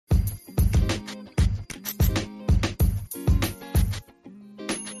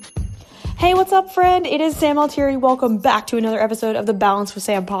Hey, what's up, friend? It is Sam Altieri. Welcome back to another episode of the Balance with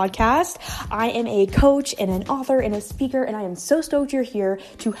Sam podcast. I am a coach and an author and a speaker, and I am so stoked you're here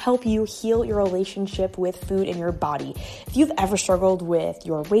to help you heal your relationship with food and your body. If you've ever struggled with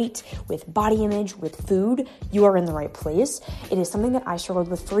your weight, with body image, with food, you are in the right place. It is something that I struggled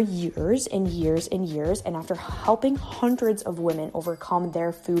with for years and years and years, and after helping hundreds of women overcome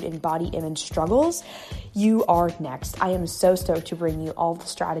their food and body image struggles, you are next. I am so stoked to bring you all the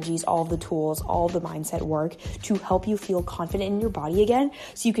strategies, all the tools, all the mindset work to help you feel confident in your body again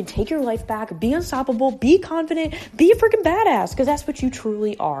so you can take your life back, be unstoppable, be confident, be a freaking badass, because that's what you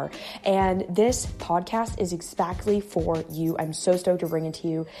truly are. And this podcast is exactly for you. I'm so stoked to bring it to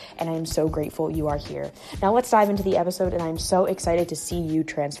you, and I am so grateful you are here. Now let's dive into the episode, and I'm so excited to see you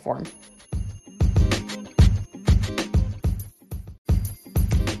transform.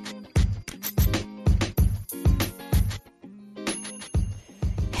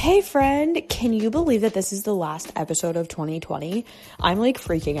 Hey friend, can you believe that this is the last episode of 2020? I'm like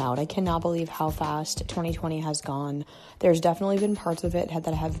freaking out. I cannot believe how fast 2020 has gone. There's definitely been parts of it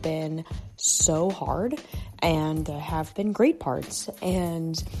that have been so hard, and there have been great parts.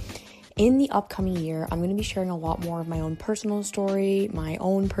 And in the upcoming year, I'm going to be sharing a lot more of my own personal story, my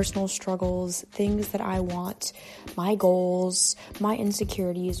own personal struggles, things that I want, my goals, my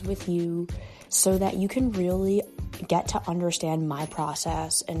insecurities with you, so that you can really get to understand my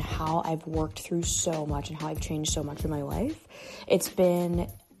process and how I've worked through so much and how I've changed so much in my life. It's been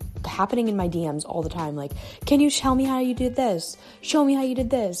happening in my DMs all the time. Like, can you tell me how you did this? Show me how you did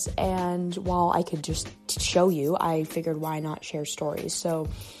this. And while I could just show you, I figured why not share stories. So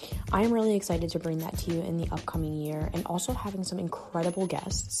I'm really excited to bring that to you in the upcoming year, and also having some incredible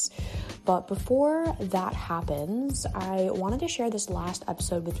guests. But before that happens, I wanted to share this last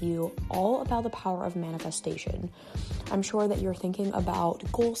episode with you all about the power of manifestation. I'm sure that you're thinking about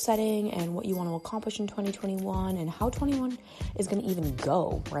goal setting and what you want to accomplish in 2021 and how 21 is going to even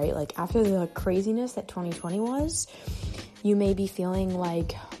go, right? Like, after the craziness that 2020 was, you may be feeling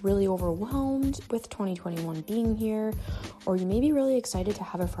like really overwhelmed with 2021 being here, or you may be really excited to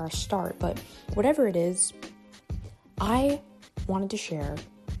have a fresh start. But whatever it is, I wanted to share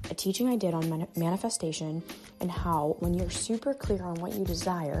a teaching I did on manifestation, and how when you're super clear on what you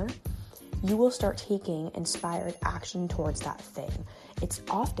desire, you will start taking inspired action towards that thing. It's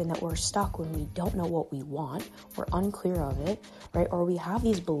often that we're stuck when we don't know what we want, we're unclear of it, right? Or we have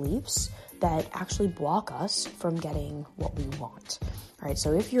these beliefs that actually block us from getting what we want, right?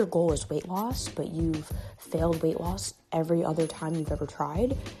 So if your goal is weight loss, but you've failed weight loss every other time you've ever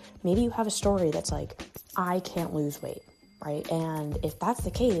tried, maybe you have a story that's like, I can't lose weight, right? And if that's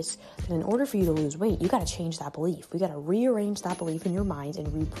the case, then in order for you to lose weight, you got to change that belief. We got to rearrange that belief in your mind and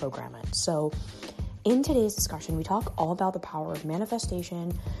reprogram it. So in today's discussion, we talk all about the power of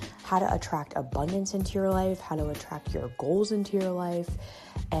manifestation, how to attract abundance into your life, how to attract your goals into your life,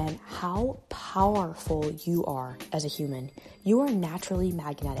 and how powerful you are as a human. You are naturally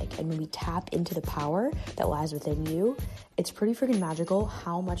magnetic, and when we tap into the power that lies within you, it's pretty freaking magical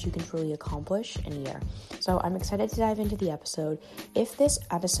how much you can truly accomplish in a year. So I'm excited to dive into the episode. If this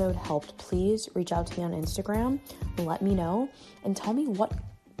episode helped, please reach out to me on Instagram, let me know, and tell me what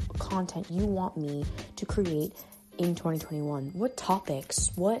content you want me to create in 2021. What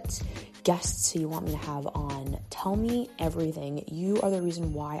topics, what guests do you want me to have on? Tell me everything. You are the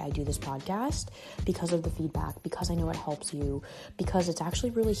reason why I do this podcast, because of the feedback, because I know it helps you, because it's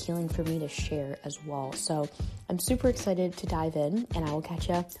actually really healing for me to share as well. So I'm super excited to dive in, and I will catch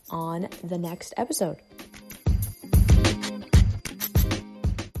you on the next episode.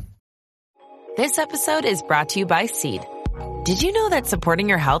 This episode is brought to you by Seed. Did you know that supporting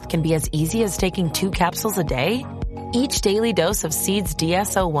your health can be as easy as taking 2 capsules a day? Each daily dose of Seed's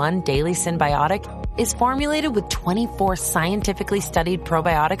DS-01 Daily Synbiotic is formulated with 24 scientifically studied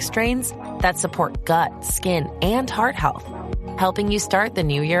probiotic strains that support gut, skin, and heart health, helping you start the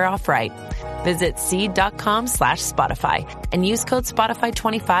new year off right. Visit seed.com/Spotify and use code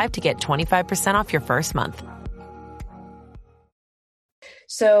Spotify25 to get 25% off your first month.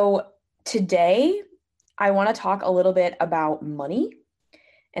 So today, I want to talk a little bit about money,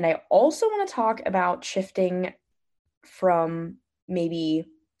 and I also want to talk about shifting from maybe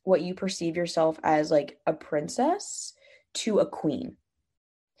what you perceive yourself as like a princess to a queen.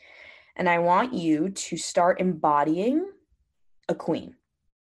 And I want you to start embodying a queen.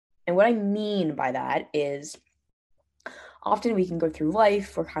 And what I mean by that is, often we can go through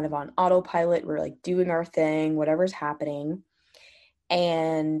life, we're kind of on autopilot, we're like doing our thing, whatever's happening,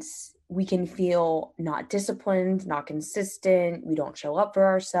 and we can feel not disciplined, not consistent. We don't show up for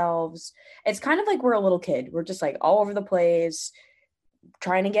ourselves. It's kind of like we're a little kid. We're just like all over the place,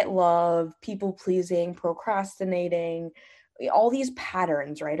 trying to get love, people pleasing, procrastinating, all these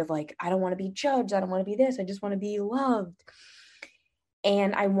patterns, right? Of like, I don't want to be judged. I don't want to be this. I just want to be loved.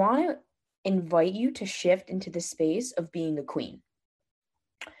 And I want to invite you to shift into the space of being a queen.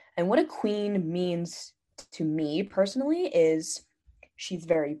 And what a queen means to me personally is she's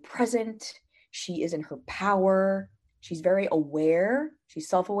very present. She is in her power. She's very aware. She's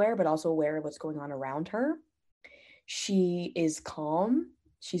self-aware, but also aware of what's going on around her. She is calm.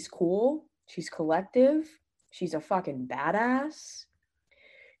 She's cool. She's collective. She's a fucking badass.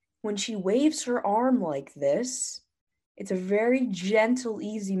 When she waves her arm like this, it's a very gentle,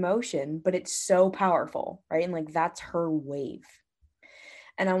 easy motion, but it's so powerful, right? And like, that's her wave.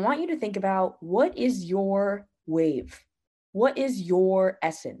 And I want you to think about, what is your wave? What is your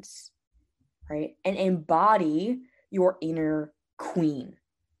essence, right? And embody your inner queen.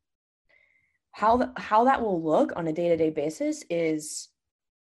 How that will look on a day-to-day basis is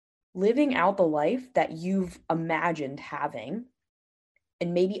living out the life that you've imagined having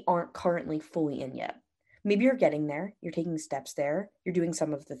and maybe aren't currently fully in yet. Maybe you're getting there, you're taking steps there, you're doing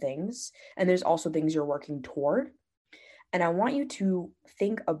some of the things, and there's also things you're working toward. And I want you to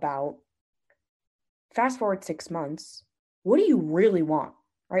think about, fast forward 6 months, what do you really want,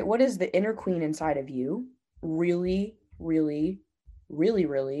 right? What is the inner queen inside of you really, really, really,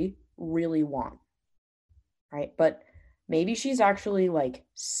 really, really want, right? But maybe she's actually like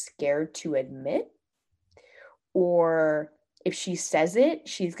scared to admit, or if she says it,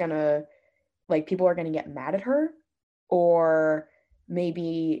 she's gonna, like, people are gonna get mad at her, or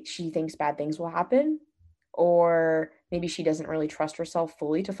maybe she thinks bad things will happen, or maybe she doesn't really trust herself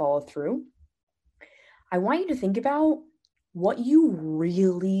fully to follow through. I want you to think about what you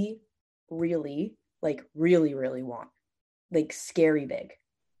really, really, like really, really want. Like scary big.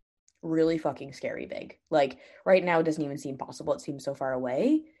 Really fucking scary big. Like right now it doesn't even seem possible. It seems so far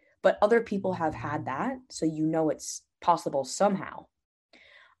away, but other people have had that, so you know it's possible somehow.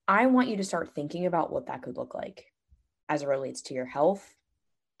 I want you to start thinking about what that could look like as it relates to your health,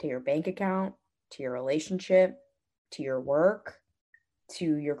 to your bank account, to your relationship, to your work,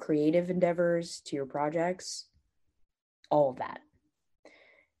 to your creative endeavors, to your projects, all of that.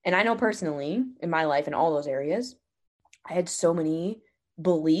 And I know personally in my life, in all those areas, I had so many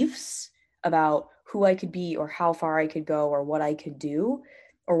beliefs about who I could be or how far I could go or what I could do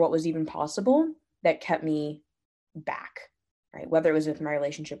or what was even possible that kept me back, right? Whether it was with my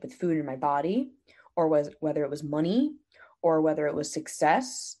relationship with food and my body, or whether it was money, or whether it was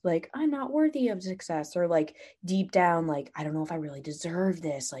success, like I'm not worthy of success, or like deep down, like I don't know if I really deserve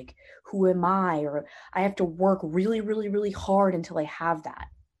this, like who am I, or I have to work really, really, really hard until I have that.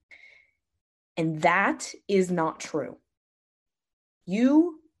 And that is not true.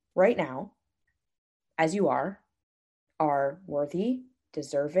 You right now, as you are worthy,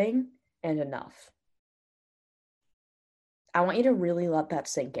 deserving, and enough. I want you to really let that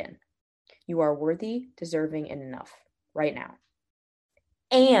sink in. You are worthy, deserving, and enough right now.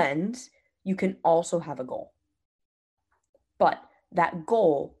 And you can also have a goal. But that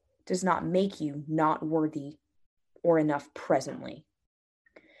goal does not make you not worthy or enough presently.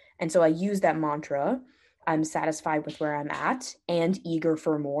 And so I use that mantra, I'm satisfied with where I'm at and eager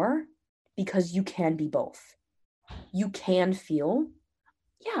for more, because you can be both. You can feel,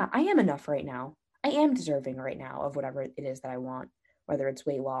 yeah, I am enough right now. I am deserving right now of whatever it is that I want, whether it's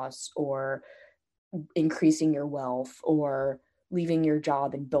weight loss or increasing your wealth or leaving your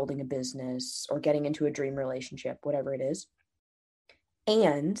job and building a business or getting into a dream relationship, whatever it is.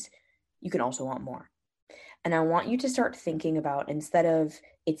 And you can also want more. And I want you to start thinking about, instead of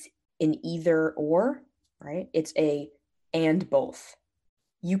it's an either or, right? It's a and both.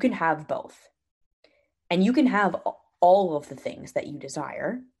 You can have both. And you can have all of the things that you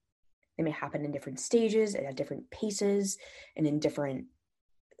desire. They may happen in different stages and at different paces and in different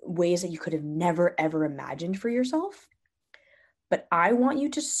ways that you could have never, ever imagined for yourself. But I want you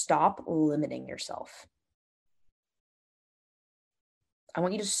to stop limiting yourself. I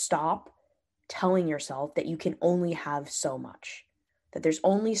want you to stop telling yourself that you can only have so much, that there's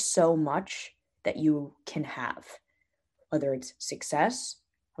only so much that you can have, whether it's success,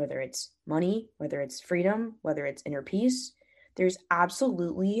 whether it's money, whether it's freedom, whether it's inner peace. There's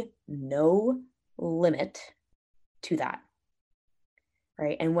absolutely no limit to that,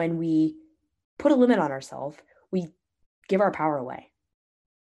 right? And when we put a limit on ourselves, we give our power away.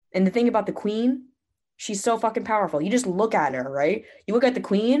 And the thing about the queen, she's so fucking powerful. You just look at her, right? You look at the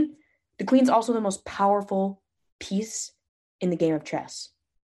queen. The queen's also the most powerful piece in the game of chess.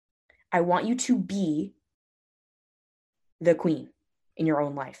 I want you to be the queen in your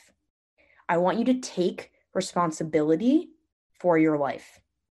own life. I want you to take responsibility for your life.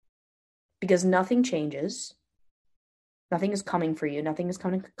 Because nothing changes. Nothing is coming for you. Nothing is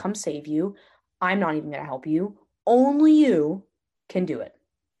coming to come save you. I'm not even going to help you. Only you can do it.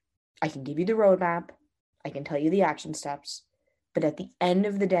 I can give you the roadmap. I can tell you the action steps. But at the end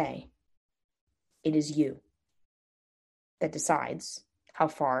of the day, it is you that decides how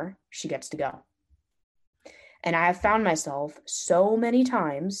far she gets to go. And I have found myself so many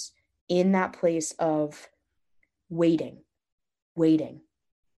times in that place of waiting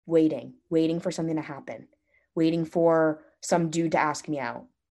for something to happen, waiting for some dude to ask me out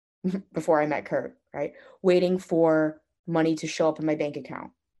before I met Kurt, right? Waiting for money to show up in my bank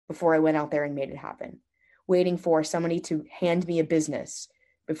account before I went out there and made it happen. Waiting for somebody to hand me a business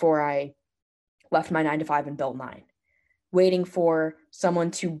before I left my 9-to-5 and built mine. Waiting for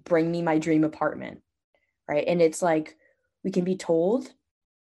someone to bring me my dream apartment, right? And it's like, we can be told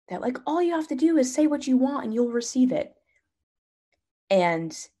that like, all you have to do is say what you want and you'll receive it.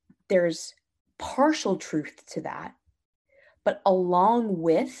 And there's partial truth to that. But along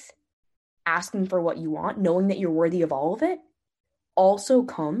with asking for what you want, knowing that you're worthy of all of it, also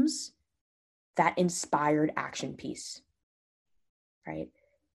comes that inspired action piece, right?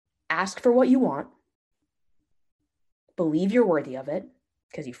 Ask for what you want. Believe you're worthy of it,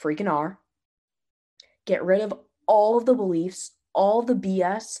 because you freaking are. Get rid of all of the beliefs, all of the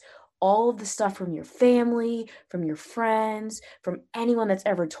BS, all of the stuff from your family, from your friends, from anyone that's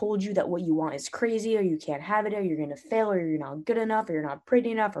ever told you that what you want is crazy, or you can't have it, or you're going to fail, or you're not good enough, or you're not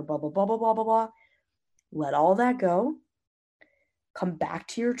pretty enough, or blah, blah, blah, blah, blah, blah, blah. Let all that go. Come back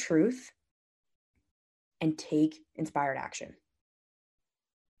to your truth and take inspired action.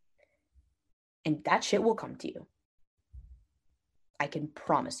 And that shit will come to you. I can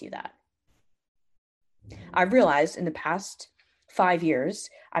promise you that. I've realized in the past 5 years,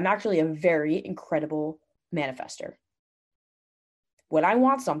 I'm actually a very incredible manifester. When I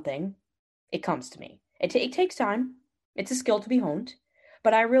want something, it comes to me. It takes time. It's a skill to be honed.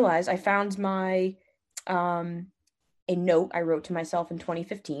 But I realized I found my a note I wrote to myself in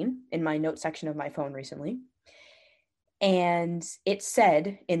 2015 in my note section of my phone recently. And it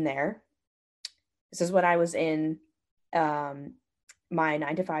said in there, this is when I was in my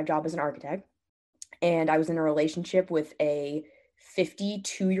 9-to-5 job as an architect. And I was in a relationship with a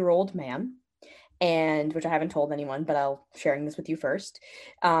 52-year-old man, and which I haven't told anyone, but I'll sharing this with you first.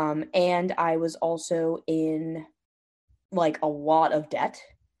 And I was also in like a lot of debt,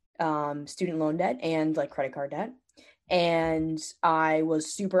 student loan debt and like credit card debt. And I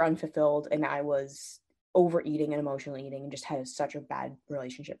was super unfulfilled, and I was overeating and emotionally eating and just had such a bad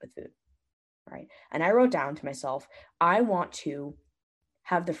relationship with food. Right. And I wrote down to myself, I want to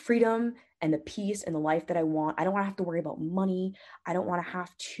have the freedom and the peace and the life that I want. I don't want to have to worry about money. I don't want to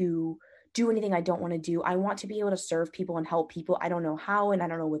have to do anything I don't want to do. I want to be able to serve people and help people. I don't know how and I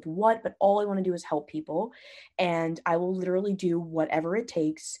don't know with what, but all I want to do is help people. And I will literally do whatever it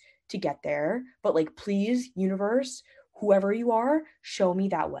takes to get there. But like, please, universe, whoever you are, show me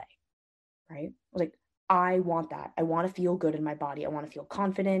that way. Right? Like, I want that. I want to feel good in my body. I want to feel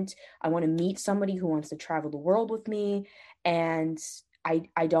confident. I want to meet somebody who wants to travel the world with me. And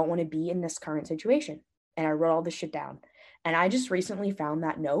I don't want to be in this current situation. And I wrote all this shit down. And I just recently found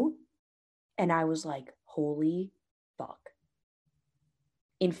that note. And I was like, holy fuck.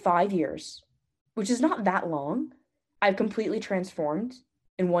 In 5 years, which is not that long, I've completely transformed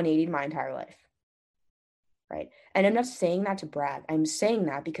in 180 my entire life. Right? And I'm not saying that to brag. I'm saying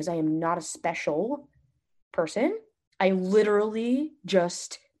that because I am not a special person. I literally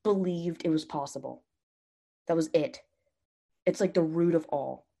just believed it was possible. That was it. It's like the root of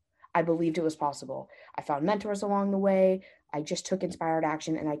all. I believed it was possible. I found mentors along the way. I just took inspired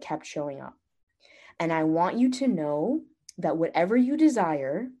action and I kept showing up. And I want you to know that whatever you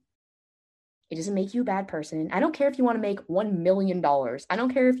desire, it doesn't make you a bad person. I don't care if you want to make $1 million. I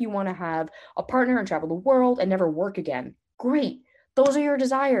don't care if you want to have a partner and travel the world and never work again. Great. Those are your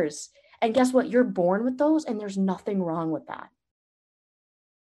desires. And guess what? You're born with those, and there's nothing wrong with that.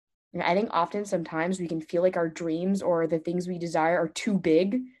 And I think often sometimes we can feel like our dreams or the things we desire are too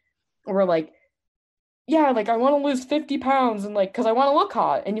big. Or we're like, yeah, like I want to lose 50 pounds and like, cause I want to look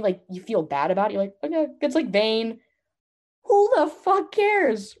hot. And you feel bad about it. You're like, okay, it's like vain. Who the fuck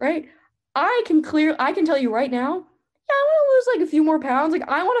cares? Right? I can tell you right now, yeah, I want to lose like a few more pounds. Like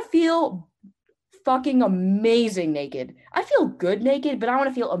I want to feel fucking amazing naked. I feel good naked, but I want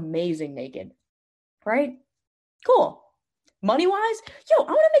to feel amazing naked. Right? Cool. Money-wise, I want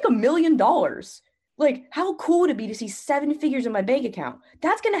to make $1 million. Like, how cool would it be to see 7 figures in my bank account?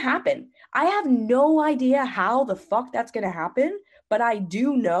 That's going to happen. I have no idea how the fuck that's going to happen, but I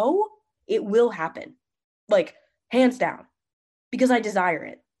do know it will happen. Like, hands down. because I desire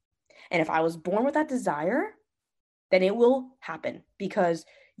it. And if I was born with that desire, then it will happen, because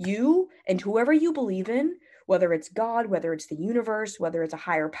you and whoever you believe in, whether it's God, whether it's the universe, whether it's a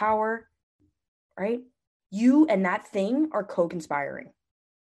higher power, right? You and that thing are co-conspiring.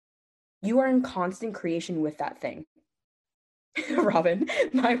 You are in constant creation with that thing. Robin,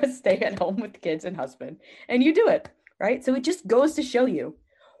 mine was stay at home with kids and husband. And you do it, right? So it just goes to show you,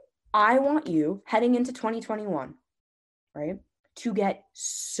 I want you heading into 2021, right, to get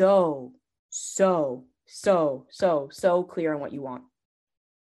so clear on what you want.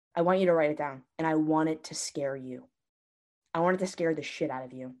 I want you to write it down, and I want it to scare you. I want it to scare the shit out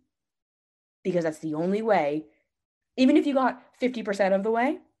of you, because that's the only way. Even if you got 50% of the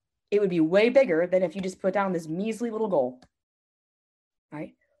way, it would be way bigger than if you just put down this measly little goal,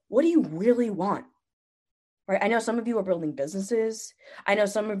 right? What do you really want? Right? I know some of you are building businesses. I know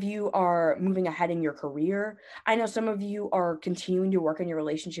some of you are moving ahead in your career. I know some of you are continuing to work on your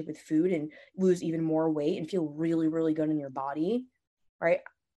relationship with food and lose even more weight and feel really, really good in your body, right?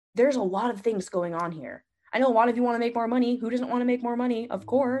 There's a lot of things going on here. I know a lot of you want to make more money. Who doesn't want to make more money? Of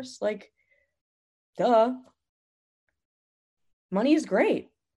course, like, duh. Money is great.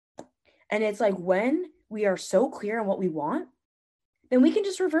 And it's like, when we are so clear on what we want, then we can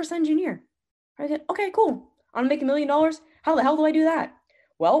just reverse engineer. Right? Okay, cool. I'm gonna make $1 million. How the hell do I do that?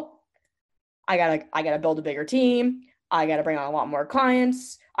 Well, I gotta build a bigger team. I gotta bring on a lot more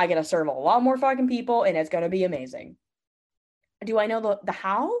clients. I gotta serve a lot more fucking people, and it's gonna be amazing. Do I know the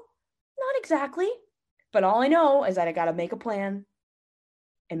how? Not exactly. But all I know is that I gotta make a plan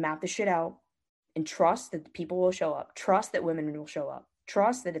and map the shit out and trust that the people will show up. Trust that women will show up.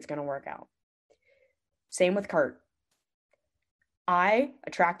 Trust that it's gonna work out. Same with Kurt. I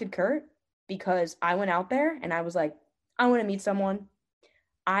attracted Kurt because I went out there and I was like, I want to meet someone.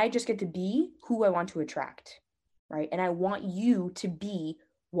 I just get to be who I want to attract, right? And I want you to be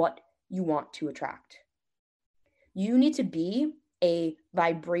what you want to attract. You need to be a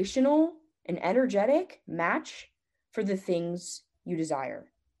vibrational and energetic match for the things you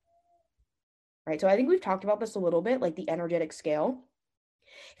desire, right? So I think we've talked about this a little bit, like the energetic scale.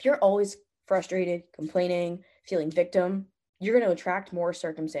 If you're always frustrated, complaining, feeling victim, you're going to attract more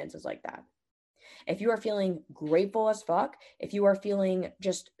circumstances like that. If you are feeling grateful as fuck, if you are feeling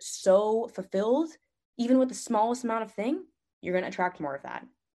just so fulfilled, even with the smallest amount of thing, you're going to attract more of that,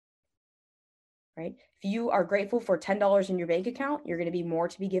 right? If you are grateful for $10 in your bank account, you're going to be more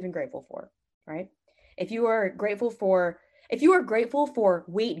to be given grateful for, right? If you are grateful for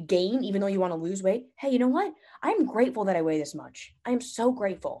weight gain, even though you want to lose weight, hey, you know what? I'm grateful that I weigh this much. I am so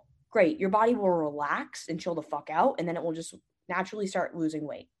grateful. Great. Your body will relax and chill the fuck out, and then it will just naturally start losing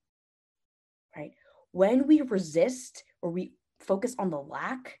weight, right? When we resist or we focus on the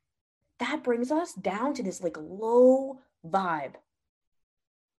lack, that brings us down to this like low vibe.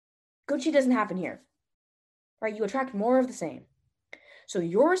 Gucci doesn't happen here, right? You attract more of the same. So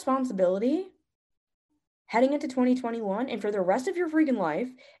your responsibility heading into 2021 and for the rest of your freaking life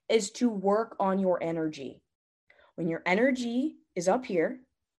is to work on your energy. When your energy is up here,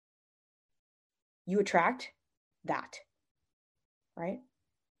 you attract that, right?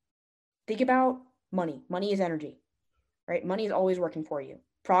 Think about money. Money is energy, right? Money is always working for you.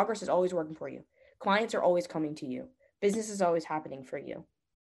 Progress is always working for you. Clients are always coming to you. Business is always happening for you.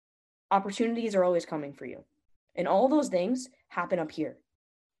 Opportunities are always coming for you. And all those things happen up here.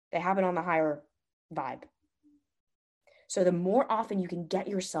 They happen on the higher vibe. So the more often you can get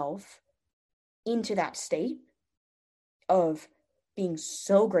yourself into that state of being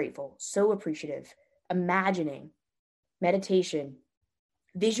so grateful, so appreciative, imagining, meditation,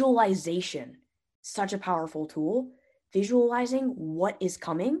 visualization, such a powerful tool. Visualizing what is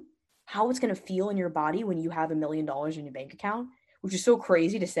coming, how it's going to feel in your body when you have $1 million in your bank account, which is so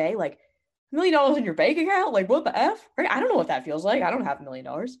crazy to say, like, $1 million in your bank account? Like, what the F? Right? I don't know what that feels like. I don't have $1 million.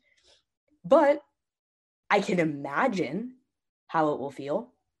 But I can imagine how it will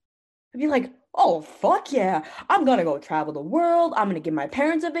feel. I'd be like, oh, fuck yeah. I'm going to go travel the world. I'm going to give my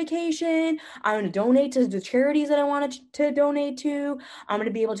parents a vacation. I'm going to donate to the charities that I wanted to donate to. I'm going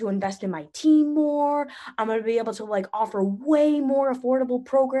to be able to invest in my team more. I'm going to be able to like offer way more affordable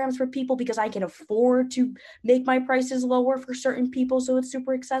programs for people because I can afford to make my prices lower for certain people so it's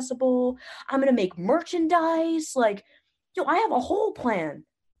super accessible. I'm going to make merchandise. Like, I have a whole plan.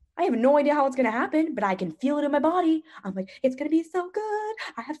 I have no idea how it's going to happen, but I can feel it in my body. I'm like, it's going to be so good.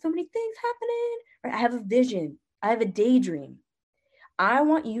 I have so many things happening. Right? I have a vision. I have a daydream. I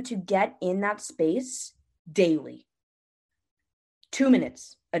want you to get in that space daily. 2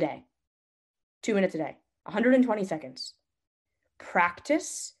 minutes a day. 2 minutes a day. 120 seconds.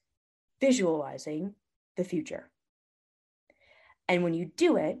 Practice visualizing the future. And when you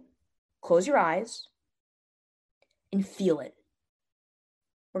do it, close your eyes and feel it.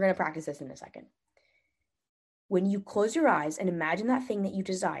 We're going to practice this in a second. When you close your eyes and imagine that thing that you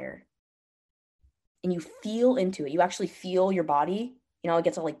desire and you feel into it, you actually feel your body, it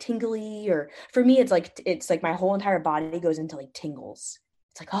gets all like tingly, or for me, it's like my whole entire body goes into like tingles.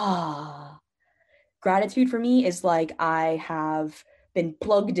 It's like, gratitude for me is like I have been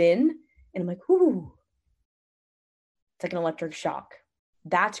plugged in and I'm like, whoo. It's like an electric shock.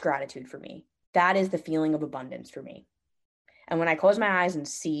 That's gratitude for me. That is the feeling of abundance for me. And when I close my eyes and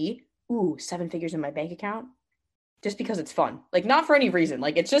see, 7 figures in my bank account, just because it's fun, like not for any reason,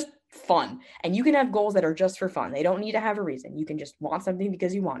 like it's just fun. And you can have goals that are just for fun. They don't need to have a reason. You can just want something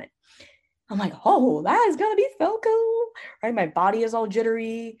because you want it. I'm like, oh, that is going to be so cool, right? My body is all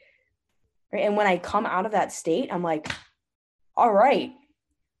jittery, right? And when I come out of that state, I'm like, all right,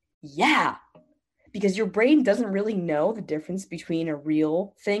 yeah. Because your brain doesn't really know the difference between a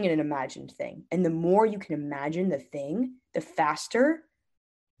real thing and an imagined thing. And the more you can imagine the thing, the faster,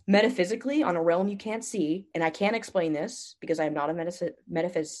 metaphysically, on a realm you can't see, and I can't explain this because I am not a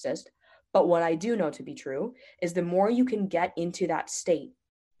metaphysicist, but what I do know to be true is the more you can get into that state,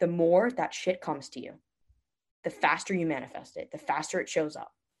 the more that shit comes to you. The faster you manifest it, the faster it shows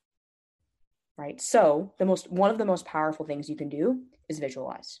up. Right? So one of the most powerful things you can do is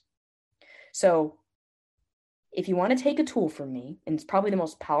visualize. So if you want to take a tool from me, and it's probably the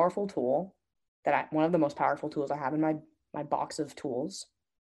most powerful tool one of the most powerful tools I have in my box of tools,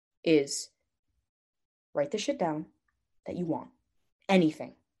 is write the shit down that you want.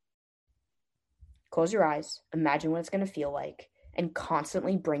 Anything. Close your eyes, imagine what it's going to feel like, and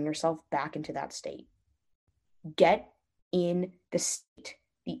constantly bring yourself back into that state. Get in the state,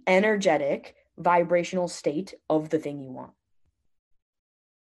 the energetic, vibrational state of the thing you want.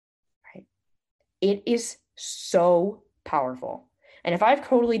 Right? It is so powerful. And if I've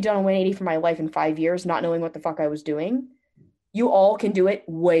totally done a 180 for my life in 5 years, not knowing what the fuck I was doing, you all can do it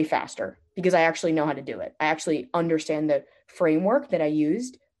way faster because I actually know how to do it. I actually understand the framework that I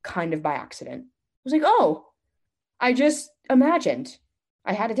used kind of by accident. I was like, oh, I just imagined.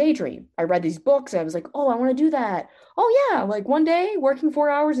 I had a daydream. I read these books. I was like, oh, I want to do that. Oh, yeah. Like one day working 4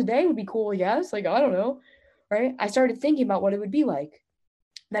 hours a day would be cool. Yes. Like, I don't know. Right. I started thinking about what it would be like.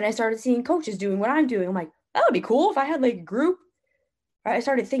 Then I started seeing coaches doing what I'm doing. I'm like, that would be cool if I had like a group. Right? I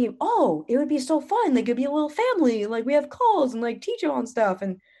started thinking, oh, it would be so fun. Like it'd be a little family. Like we have calls and like teach them on stuff.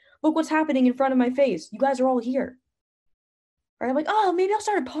 And look what's happening in front of my face. You guys are all here. Right? I'm like, oh, maybe I'll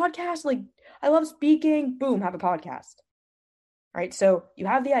start a podcast. Like I love speaking. Boom, have a podcast. Right? So you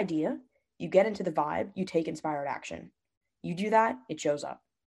have the idea, you get into the vibe, you take inspired action. You do that, it shows up.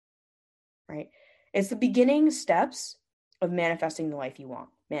 Right? It's the beginning steps of manifesting the life you want.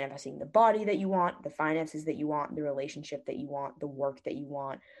 Manifesting the body that you want, the finances that you want, the relationship that you want, the work that you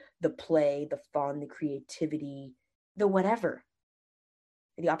want, the play, the fun, the creativity, the whatever.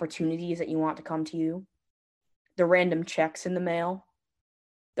 The opportunities that you want to come to you, the random checks in the mail,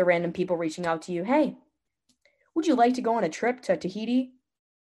 the random people reaching out to you. Hey, would you like to go on a trip to Tahiti?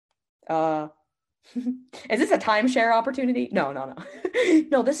 Is this a timeshare opportunity? No.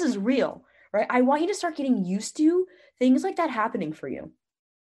 No, this is real, right? I want you to start getting used to things like that happening for you.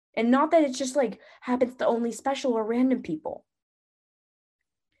 And not that it's just like happens to only special or random people.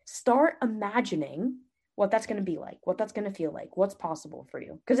 Start imagining what that's going to be like, what that's going to feel like, what's possible for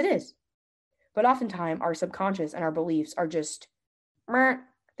you. Because it is. But oftentimes our subconscious and our beliefs are just, they're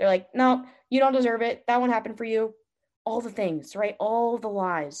like, no, you don't deserve it. That won't happen for you. All the things, right? All the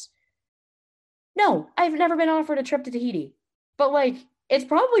lies. No, I've never been offered a trip to Tahiti. But like, it's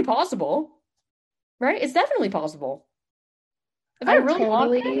probably possible, right? It's definitely possible. If I really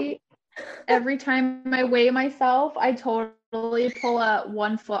totally, every time I weigh myself, I totally pull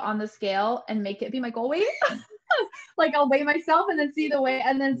one foot on the scale and make it be my goal weight. Like I'll weigh myself and then see the weight,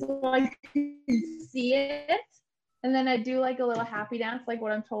 and then so I can see it. And then I do like a little happy dance, like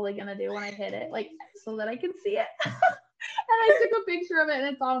what I'm totally going to do when I hit it, like so that I can see it. And I took a picture of it and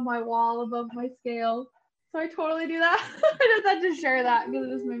it's on my wall above my scale. So I totally do that. I just had to share that because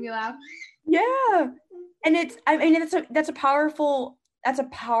it just made me laugh. Yeah. And that's a powerful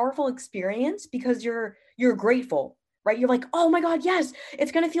experience because you're grateful, right? You're like, oh my God, yes,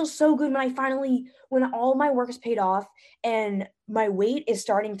 it's going to feel so good when all my work is paid off and my weight is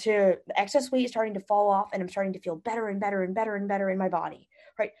the excess weight is starting to fall off and I'm starting to feel better and better and better and better in my body,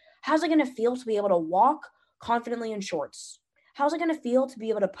 right? How's it going to feel to be able to walk confidently in shorts? How's it going to feel to be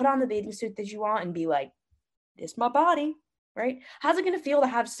able to put on the bathing suit that you want and be like, this is my body, right? How's it going to feel to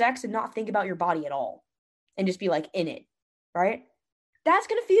have sex and not think about your body at all? And just be like in it, right? That's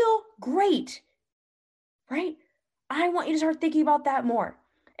going to feel great, right? I want you to start thinking about that more.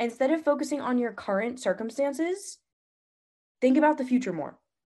 Instead of focusing on your current circumstances, think about the future more.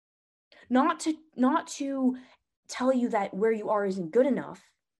 Not to tell you that where you are isn't good enough,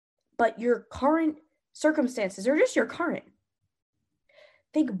 but your current circumstances are just your current.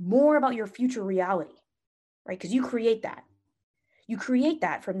 Think more about your future reality, right? Because you create that. You create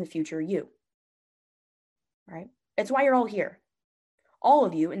that from the future you, right? It's why you're all here. All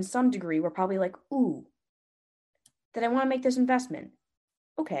of you, in some degree, were probably like, ooh, did I want to make this investment?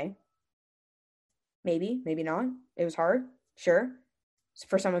 Okay. Maybe, maybe not. It was hard. Sure.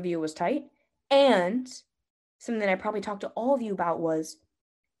 For some of you, it was tight. And something that I probably talked to all of you about was,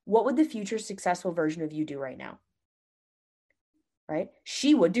 what would the future successful version of you do right now? Right?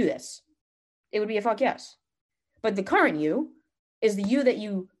 She would do this. It would be a fuck yes. But the current you is the you that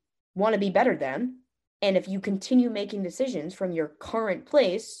you want to be better than. And if you continue making decisions from your current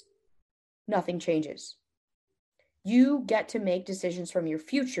place, nothing changes. You get to make decisions from your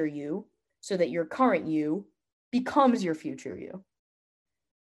future you so that your current you becomes your future you.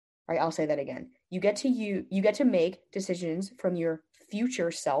 All right, I'll say that again. You get to make decisions from your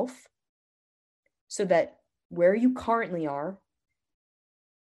future self so that where you currently are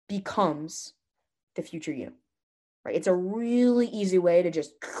becomes the future you. Right? It's a really easy way to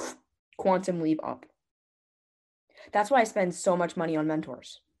just quantum leap up. That's why I spend so much money on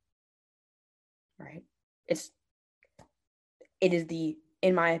mentors. Right? It is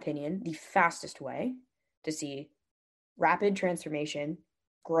in my opinion, the fastest way to see rapid transformation,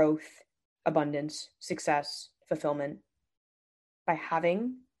 growth, abundance, success, fulfillment by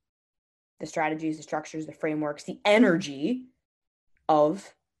having the strategies, the structures, the frameworks, the energy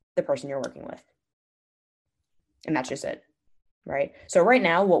of the person you're working with. And that's just it, right? So right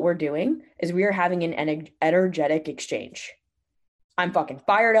now, what we're doing is we are having an energetic exchange. I'm fucking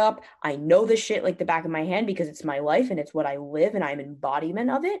fired up. I know this shit like the back of my hand because it's my life and it's what I live and I'm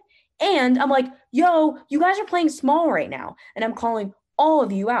embodiment of it. And I'm like, yo, you guys are playing small right now. And I'm calling all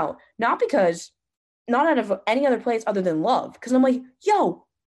of you out, not out of any other place other than love. Because I'm like, yo,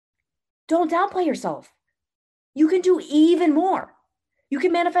 don't downplay yourself. You can do even more. You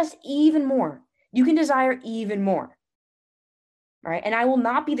can manifest even more. You can desire even more. Right? And I will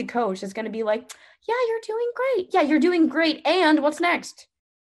not be the coach that's going to be like, yeah, you're doing great. Yeah, you're doing great. And what's next?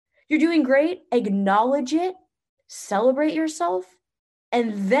 You're doing great. Acknowledge it. Celebrate yourself.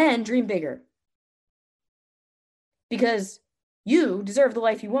 And then dream bigger. Because you deserve the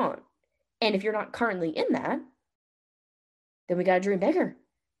life you want. And if you're not currently in that, then we got to dream bigger.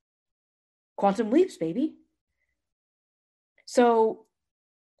 Quantum leaps, baby. So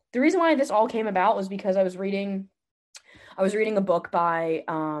the reason why this all came about was because I was reading a book by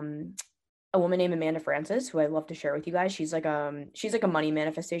a woman named Amanda Francis, who I love to share with you guys. She's like a money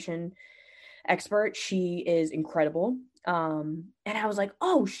manifestation expert. She is incredible. And I was like,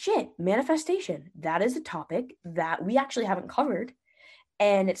 oh shit, manifestation. That is a topic that we actually haven't covered.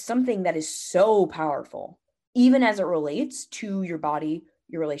 And it's something that is so powerful, even as it relates to your body,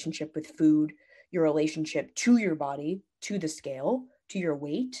 your relationship with food, your relationship to your body, to the scale, to your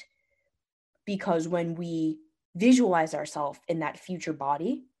weight. Because when we visualize ourselves in that future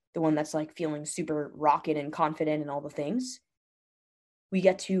body, the one that's like feeling super rocket and confident and all the things, we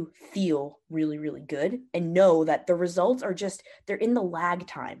get to feel really, really good and know that the results are they're in the lag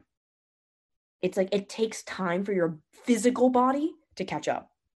time. It's like it takes time for your physical body to catch up,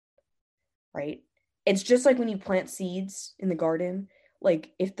 right? It's just like when you plant seeds in the garden.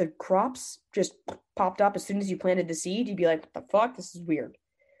 Like if the crops just popped up as soon as you planted the seed, you'd be like, what the fuck? This is weird,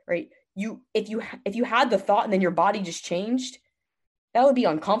 right? If you had the thought and then your body just changed, that would be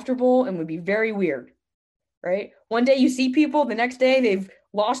uncomfortable and would be very weird, right? One day you see people, the next day they've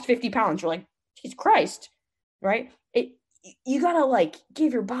lost 50 pounds. You're like, Jesus Christ, right? You gotta like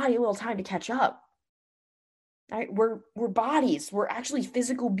give your body a little time to catch up. Right? We're bodies. We're actually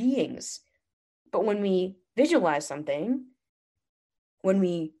physical beings. But when we visualize something, when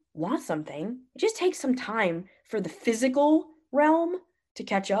we want something, it just takes some time for the physical realm to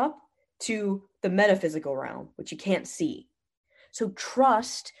catch up to the metaphysical realm, which you can't see. So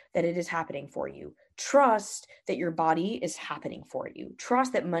trust that it is happening for you. Trust that your body is happening for you.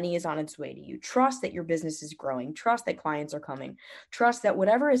 Trust that money is on its way to you. Trust that your business is growing. Trust that clients are coming. Trust that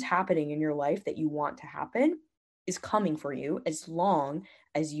whatever is happening in your life that you want to happen is coming for you as long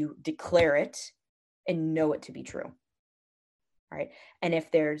as you declare it and know it to be true. All right. And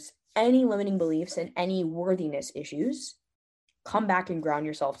if there's any limiting beliefs and any worthiness issues, come back and ground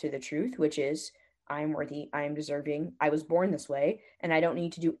yourself to the truth, which is, I am worthy, I am deserving, I was born this way, and I don't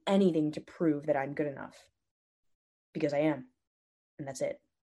need to do anything to prove that I'm good enough. Because I am. And that's it.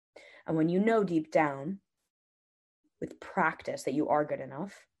 And when you know deep down with practice that you are good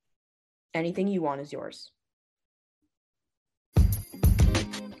enough, anything you want is yours.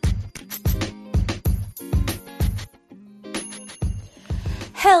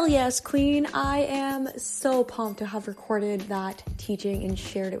 Hell yes, queen. I am so pumped to have recorded that teaching and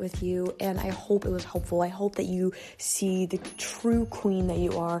shared it with you, and I hope it was helpful. I hope that you see the true queen that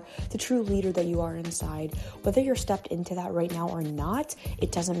you are, the true leader that you are inside. Whether you're stepped into that right now or not,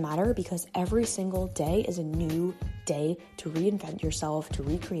 it doesn't matter, because every single day is a new day to reinvent yourself, to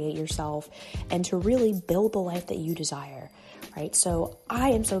recreate yourself, and to really build the life that you desire. Right? So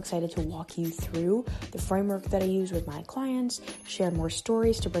I am so excited to walk you through the framework that I use with my clients, share more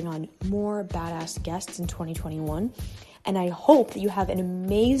stories to bring on more badass guests in 2021. And I hope that you have an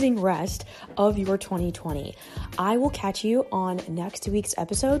amazing rest of your 2020. I will catch you on next week's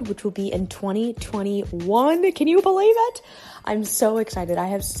episode, which will be in 2021. Can you believe it? I'm so excited. I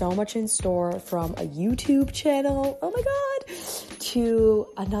have so much in store, from a YouTube channel, oh my God, to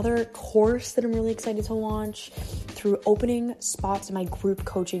another course that I'm really excited to launch, through opening spots in my group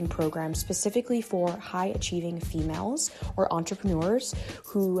coaching program specifically for high achieving females or entrepreneurs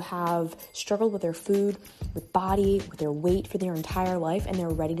who have struggled with their food, with body, with their weight for their entire life, and they're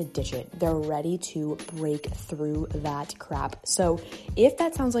ready to ditch it. They're ready to break through that crap. So if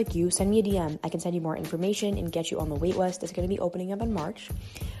that sounds like you, send me a DM. I can send you more information and get you on the wait list. It's going to be opening up in March.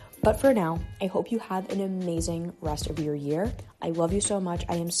 But for now, I hope you have an amazing rest of your year. I love you so much.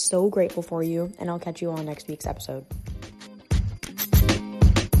 I am so grateful for you, and I'll catch you on next week's episode.